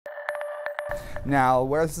Now,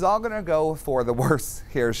 where this is all going to go for the worse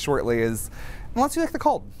here shortly is, unless you like the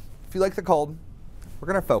cold. If you like the cold, we're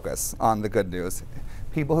going to focus on the good news.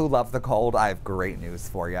 People who love the cold, I have great news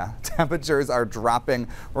for you. Temperatures are dropping.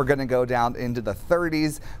 We're going to go down into the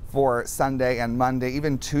 30s for Sunday and Monday.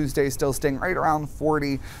 Even Tuesday still staying right around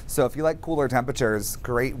 40. So if you like cooler temperatures,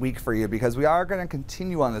 great week for you, because we are going to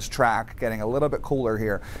continue on this track, getting a little bit cooler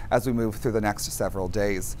here as we move through the next several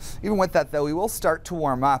days. Even with that, though, we will start to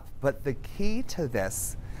warm up. But the key to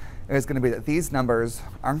this is going to be that these numbers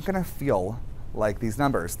aren't going to feel like these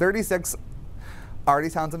numbers. 36 already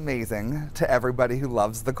sounds amazing to everybody who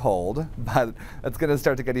loves the cold, but it's going to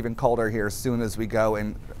start to get even colder here as soon as we go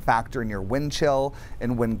and factor in your wind chill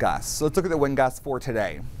and wind gusts. So let's look at the wind gusts for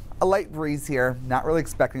today. A light breeze here, not really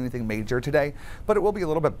expecting anything major today, but it will be a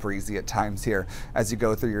little bit breezy at times here as you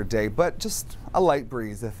go through your day, but just a light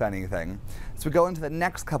breeze if anything. As we go into the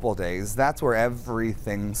next couple of days, that's where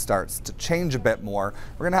everything starts to change a bit more.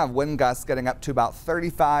 We're going to have wind gusts getting up to about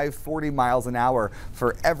 35, 40 miles an hour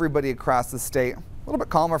for everybody across the state. A little bit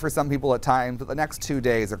calmer for some people at times, but the next 2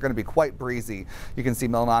 days are going to be quite breezy. You can see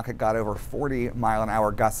Millinocket got over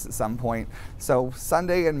 40-mile-an-hour gusts at some point. So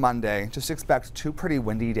Sunday and Monday, just expect 2 pretty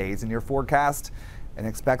windy days in your forecast, and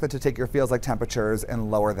expect it to take your feels like temperatures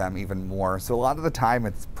and lower them even more. So a lot of the time,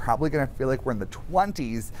 it's probably going to feel like we're in the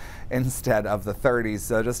 20s instead of the 30s.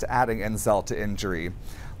 So just adding insult to injury.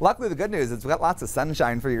 Luckily, the good news is we've got lots of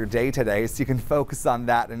sunshine for your day today, so you can focus on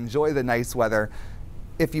that and enjoy the nice weather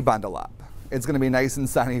if you bundle up. It's going to be nice and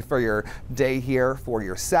sunny for your day here for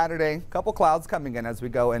your Saturday. A couple clouds coming in as we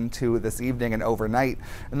go into this evening and overnight.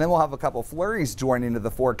 And then we'll have a couple flurries joining into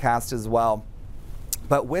the forecast as well.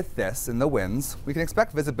 But with this and the winds, we can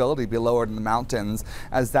expect visibility to be lowered in the mountains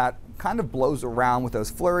as that kind of blows around with those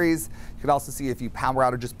flurries. You can also see a few power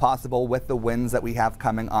outages possible with the winds that we have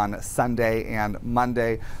coming on Sunday and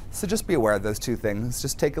Monday. So just be aware of those two things.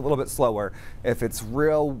 Just take it a little bit slower if it's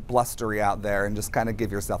real blustery out there, and just kind of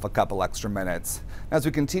give yourself a couple extra minutes. As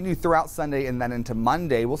we continue throughout Sunday and then into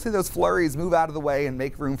Monday, we'll see those flurries move out of the way and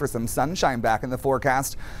make room for some sunshine back in the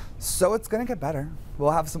forecast. So it's going to get better.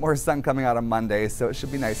 We'll have some more sun coming out on Monday, so it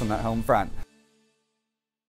should be nice on that home front.